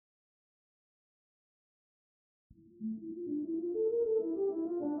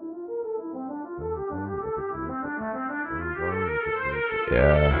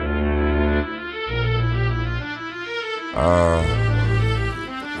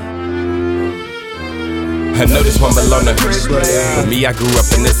I know this one belong to Kris Blaze. For me, I grew up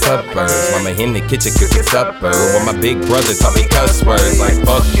in the suburbs. Mama in the kitchen cooking supper, while my big brother taught me cuss words like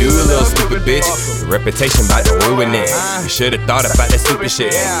 "fuck you, little stupid bitch." The reputation about to ruin it. You should've thought about that stupid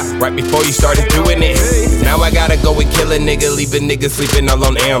shit right before you started doing it. Now I gotta go and kill a nigga, leave a nigga sleeping all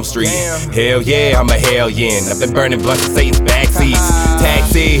on Elm Street. Hell yeah, I'm a hellion. I've been burning blunts in Satan's backseats.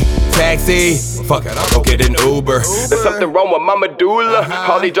 Taxi. Fuck it, I'll go get an Uber. There's something wrong with my medulla.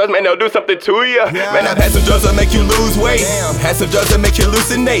 All these drugs, man, they'll do something to ya. Man, I've had some drugs that make you lose weight. Had some drugs that make you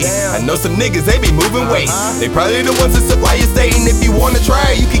hallucinate. I know some niggas, they be moving weight. They probably the ones that supply your state. And if you wanna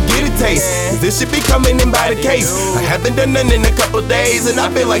try it, you can get a taste. Cause this shit be coming in by the case. I haven't done nothing in a couple days, and I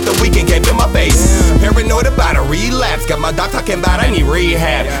feel like the weekend came in my face. Paranoid about a relapse. Got my doc talking about I need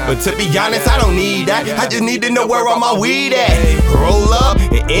rehab. But to be honest, I don't need that. I just need to know where all my weed at. Roll up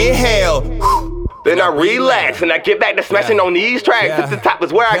and inhale. Then I relax and I get back to smashing on these tracks. Cause the top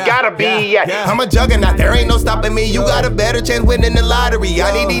is where I gotta be at. I'm a juggernaut, there ain't no stopping me. You got a better chance winning the lottery.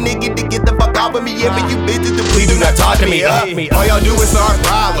 I need these niggas to get the fuck off of me. Yeah, but you bitches to please do not talk to me. All y'all do is start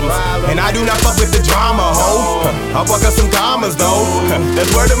problems, and I do not fuck with the drama, ho. I'll fuck up some commas though.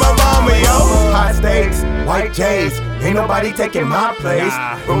 That's word of my mama, yo. High stakes, white J's, ain't nobody taking my place.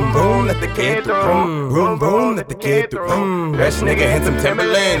 Boom, boom, let the kid through. Boom, boom, let the kid through. Fresh nigga and some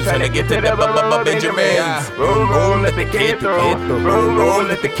Timberlands, tryna get to the Benjamins. Boom, boom, let the kid through. Boom, boom,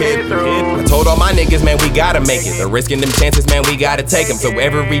 let the kid through. I told all my niggas, man, we gotta make it. They're risking them chances, man, we gotta take them. So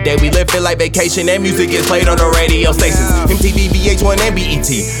every day we live feel like vacation, and music gets played on the radio stations. MTV, VH1, and BET.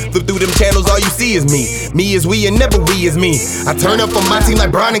 Flip through them channels, all you see is me. Me is we and never we is me. I turn up for my team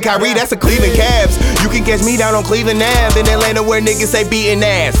like Bron and Kyrie, that's the Cleveland Cavs. You can catch me down on Cleveland Ave in Atlanta where niggas say beating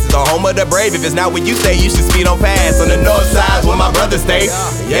ass. It's the home of the brave. If it's not what you say, you should speed on past. On the north side where my brothers stay.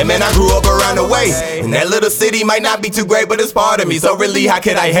 Yeah, man, I grew up around the way. And that little city might not be too great, but it's part of me. So really, how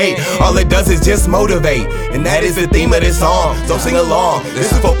could I hate? All it does is just motivate. And that is the theme of this song. So sing along.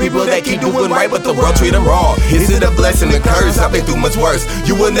 This is for people that keep doing right, but the world treat them wrong. Is it a blessing or curse? I've been through much worse.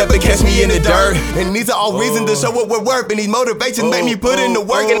 You will never catch me in the dirt. And these are all reasons to show what we're worth. And these motivations make me put in the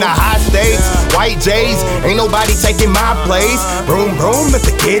work. In the high stakes, white J's, ain't nobody taking my place. Boom, boom, let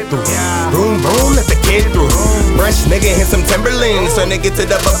the kid through. Boom, boom, let the kid through. Fresh nigga and some Timberlands, so nigga to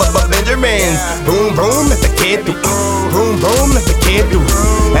the Benjamins. Boom, boom, let the kid through. Boom, boom, let the kid through.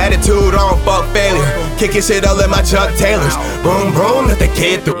 Attitude on fuck failure. Kicking shit all in my Chuck Taylors. Boom, boom, let the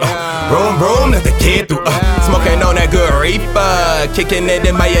kid through. Boom, boom, let the kid through. Smoking on that good reefer. Kicking it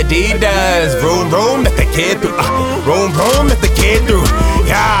in my Adidas. Boom, boom, let the kid through. Boom, boom, let the kid through.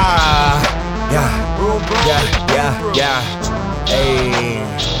 Yeah. Hey,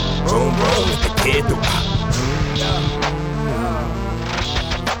 boom, boom, let the kid through.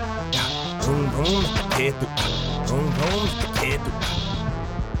 Boom, boom, let the kid through.